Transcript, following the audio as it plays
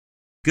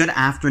Good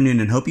afternoon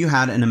and hope you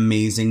had an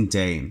amazing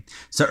day.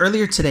 So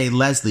earlier today,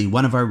 Leslie,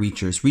 one of our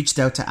reachers, reached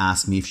out to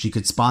ask me if she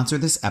could sponsor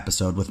this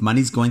episode with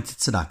monies going to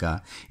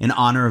tzedakah in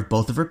honor of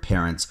both of her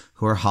parents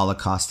who are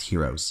Holocaust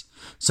heroes.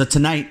 So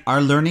tonight, our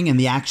learning and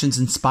the actions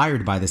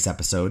inspired by this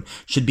episode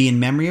should be in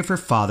memory of her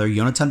father,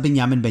 Yonatan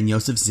Binyamin ben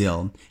Yosef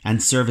Zil,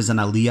 and serve as an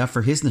aliyah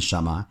for his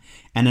neshama,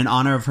 and in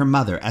honor of her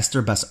mother,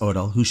 Esther Bas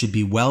Odel, who should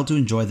be well to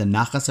enjoy the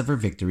nachas of her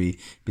victory,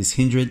 bis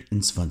Hindred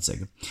and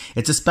Svunzig.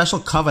 It's a special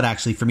kavod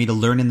actually for me to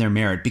learn in their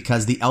merit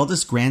because the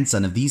eldest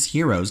grandson of these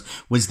heroes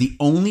was the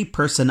only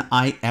person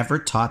I ever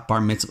taught bar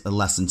mitzvah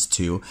lessons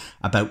to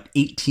about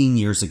 18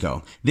 years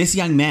ago. This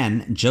young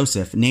man,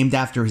 Joseph, named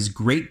after his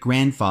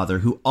great-grandfather,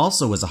 who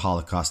also was a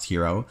Holocaust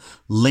hero,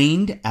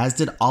 learned, as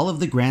did all of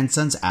the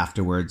grandsons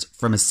afterwards,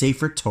 from a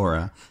Sefer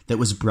Torah that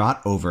was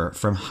brought over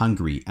from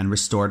Hungary and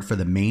restored for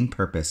the main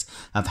purpose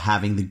of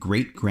having the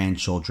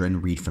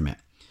great-grandchildren read from it.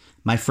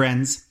 My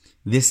friends,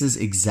 this is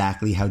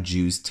exactly how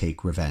Jews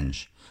take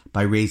revenge.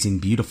 By raising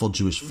beautiful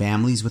Jewish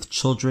families with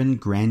children,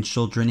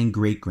 grandchildren, and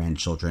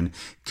great-grandchildren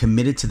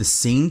committed to the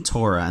same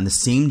Torah and the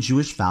same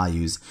Jewish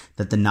values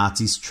that the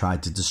Nazis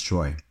tried to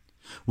destroy.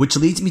 Which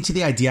leads me to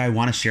the idea I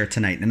want to share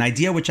tonight, an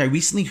idea which I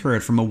recently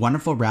heard from a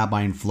wonderful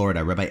rabbi in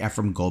Florida, Rabbi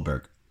Ephraim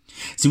Goldberg.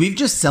 So we've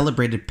just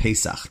celebrated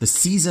Pesach, the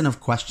season of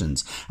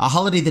questions, a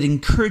holiday that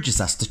encourages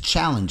us to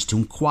challenge, to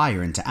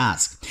inquire, and to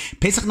ask.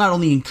 Pesach not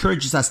only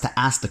encourages us to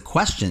ask the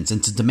questions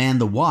and to demand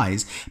the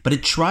whys, but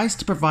it tries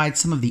to provide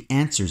some of the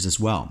answers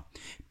as well.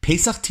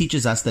 Pesach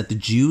teaches us that the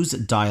Jews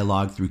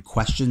dialogue through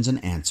questions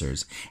and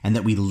answers, and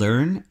that we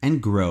learn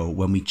and grow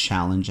when we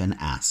challenge and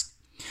ask.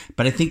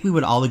 But I think we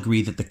would all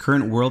agree that the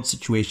current world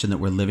situation that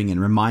we're living in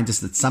reminds us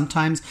that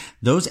sometimes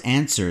those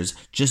answers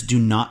just do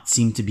not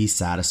seem to be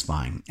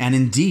satisfying. And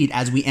indeed,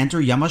 as we enter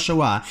Yom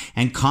HaShoah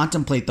and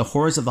contemplate the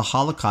horrors of the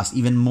Holocaust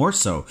even more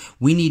so,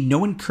 we need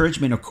no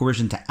encouragement or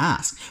coercion to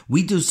ask.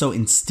 We do so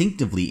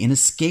instinctively,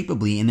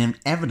 inescapably, and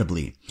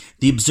inevitably.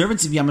 The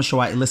observance of Yom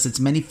HaShoah elicits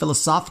many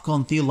philosophical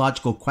and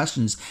theological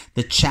questions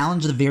that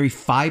challenge the very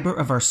fiber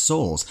of our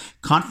souls.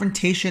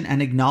 Confrontation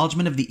and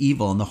acknowledgement of the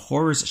evil and the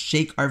horrors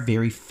shake our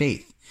very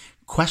faith.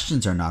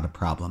 Questions are not a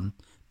problem,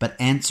 but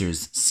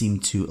answers seem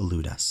to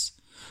elude us.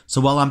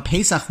 So while on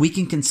Pesach we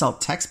can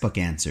consult textbook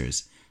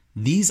answers,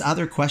 these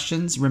other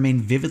questions remain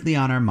vividly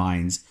on our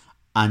minds,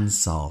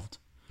 unsolved.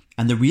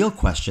 And the real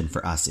question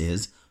for us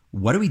is,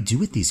 what do we do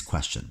with these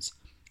questions?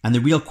 And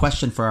the real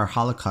question for our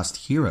Holocaust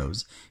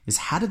heroes is,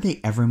 how did they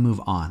ever move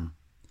on?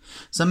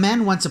 So a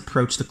man once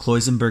approached the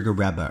Kloisenberger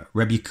Rebbe,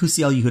 Rebbe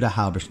Kusiel Yehuda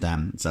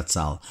Halberstam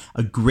Zatzal,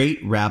 a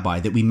great rabbi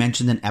that we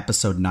mentioned in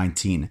episode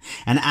 19,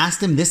 and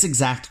asked him this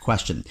exact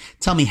question.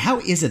 Tell me, how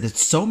is it that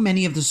so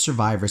many of the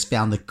survivors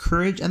found the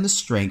courage and the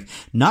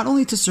strength not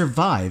only to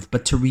survive,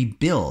 but to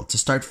rebuild, to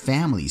start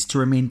families, to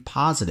remain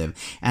positive,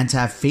 and to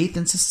have faith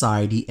in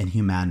society and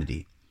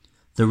humanity?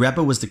 The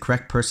Rebbe was the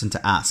correct person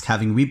to ask,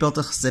 having rebuilt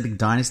a Hasidic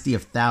dynasty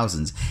of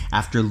thousands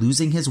after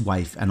losing his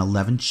wife and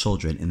 11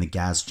 children in the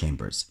gas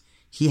chambers.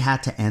 He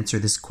had to answer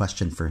this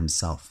question for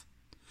himself.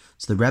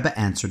 So the Rebbe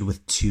answered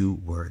with 2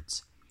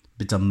 words,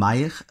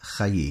 B'damayich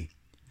chayi.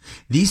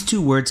 These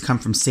 2 words come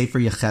from Sefer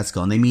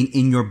Yechezkel, and they mean,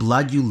 in your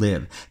blood you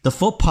live. The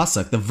full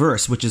pasuk, the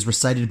verse, which is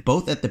recited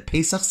both at the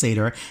Pesach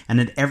Seder and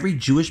at every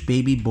Jewish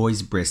baby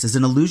boy's bris, is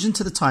an allusion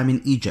to the time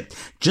in Egypt,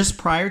 just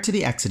prior to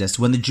the Exodus,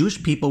 when the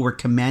Jewish people were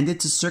commanded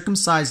to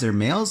circumcise their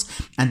males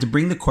and to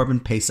bring the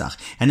Korban Pesach.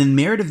 And in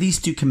merit of these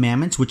 2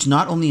 commandments, which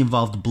not only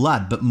involved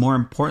blood, but more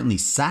importantly,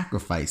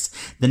 sacrifice,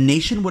 the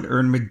nation would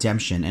earn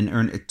redemption and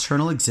earn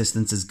eternal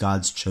existence as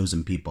God's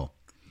chosen people.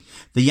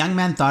 The young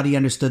man thought he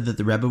understood that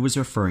the Rebbe was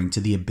referring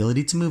to the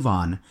ability to move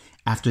on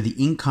after the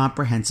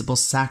incomprehensible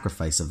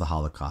sacrifice of the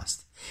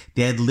Holocaust.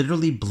 They had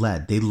literally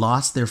bled. They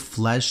lost their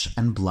flesh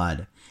and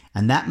blood.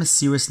 And that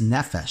Mesiras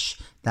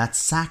Nefesh, that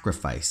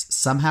sacrifice,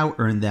 somehow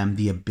earned them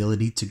the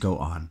ability to go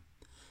on.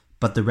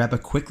 But the Rebbe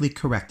quickly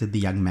corrected the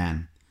young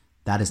man.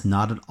 That is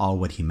not at all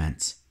what he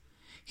meant.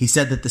 He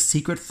said that the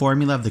secret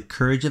formula of the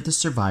courage of the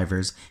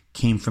survivors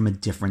came from a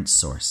different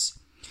source.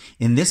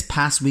 In this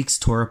past week's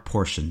Torah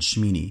portion,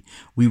 Shmini,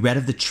 we read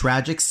of the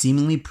tragic,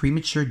 seemingly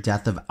premature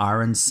death of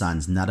Aaron's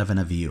sons, Nadav and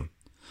Avihu.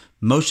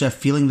 Moshe,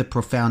 feeling the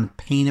profound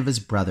pain of his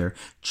brother,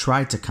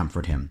 tried to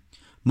comfort him.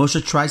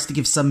 Moshe tries to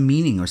give some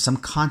meaning or some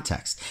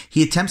context.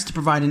 He attempts to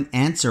provide an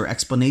answer or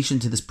explanation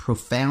to this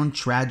profound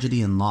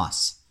tragedy and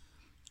loss.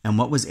 And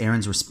what was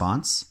Aaron's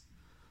response?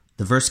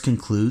 The verse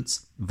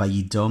concludes,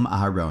 Vayidom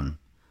Aharon.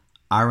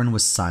 Aaron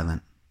was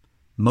silent.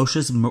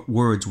 Moshe's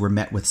words were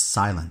met with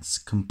silence,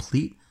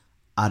 complete,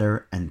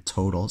 utter, and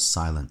total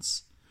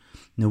silence.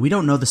 Now, we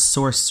don't know the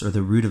source or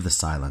the root of the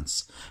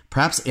silence.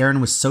 Perhaps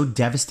Aaron was so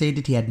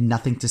devastated he had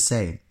nothing to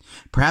say.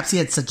 Perhaps he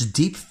had such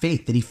deep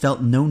faith that he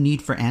felt no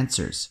need for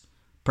answers.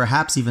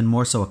 Perhaps even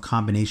more so a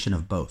combination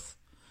of both.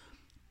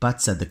 But,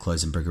 said the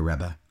Kloisenberger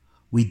Rebbe,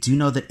 we do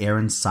know that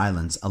Aaron's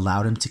silence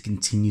allowed him to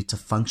continue to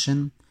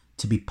function,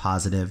 to be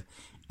positive,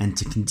 and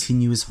to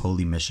continue his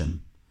holy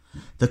mission.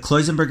 The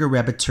Kloisenberger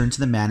Rebbe turned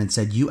to the man and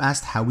said, you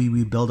asked how we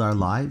rebuild our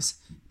lives?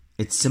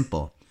 It's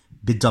simple.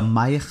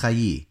 B'damai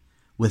chayi.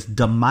 with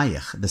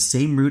damayach, the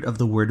same root of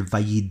the word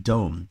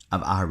vayidom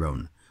of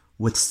Aaron.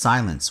 With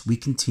silence, we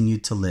continue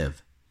to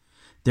live.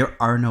 There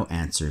are no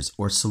answers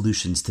or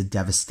solutions to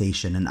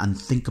devastation and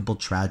unthinkable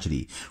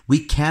tragedy.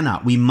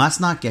 We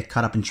must not get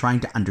caught up in trying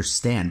to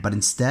understand, but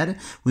instead,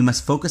 we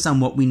must focus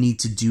on what we need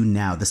to do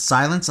now. The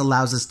silence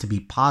allows us to be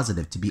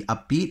positive, to be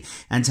upbeat,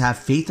 and to have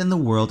faith in the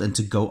world and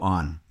to go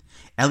on.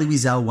 Elie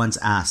Wiesel once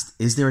asked,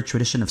 "Is there a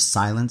tradition of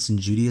silence in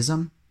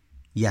Judaism?"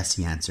 "Yes,"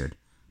 he answered,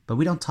 "but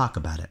we don't talk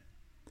about it."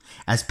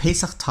 As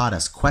Pesach taught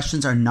us,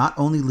 questions are not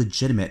only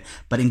legitimate,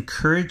 but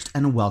encouraged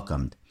and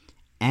welcomed.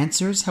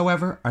 Answers,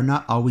 however, are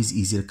not always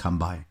easy to come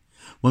by.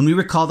 When we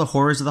recall the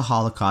horrors of the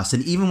Holocaust,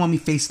 and even when we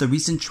face the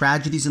recent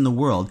tragedies in the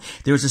world,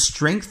 there is a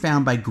strength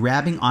found by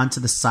grabbing onto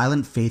the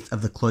silent faith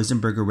of the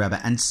Kloisenberger Rebbe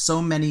and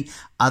so many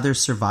other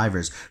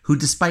survivors who,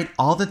 despite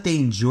all that they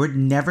endured,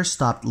 never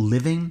stopped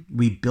living,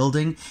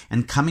 rebuilding,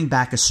 and coming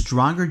back a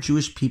stronger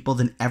Jewish people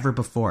than ever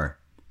before.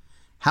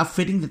 How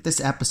fitting that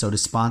this episode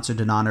is sponsored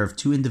in honor of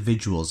two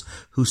individuals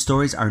whose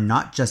stories are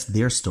not just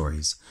their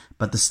stories,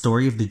 but the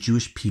story of the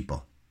Jewish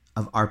people,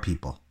 of our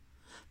people.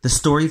 The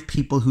story of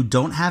people who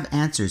don't have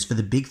answers for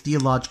the big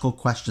theological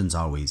questions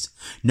always,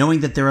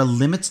 knowing that there are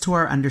limits to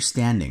our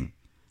understanding,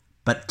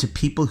 but to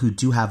people who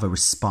do have a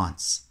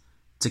response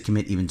to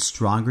commit even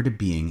stronger to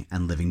being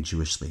and living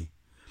Jewishly.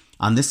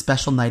 On this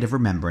special night of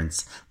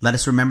remembrance, let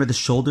us remember the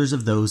shoulders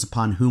of those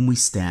upon whom we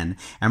stand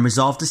and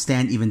resolve to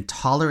stand even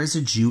taller as a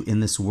Jew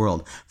in this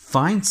world.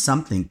 Find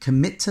something,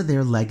 commit to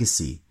their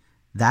legacy.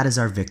 That is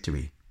our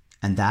victory,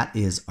 and that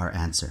is our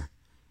answer.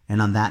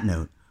 And on that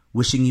note,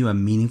 wishing you a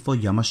meaningful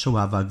Yom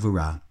HaShoah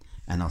V'Gvura,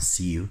 and I'll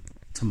see you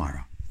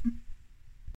tomorrow.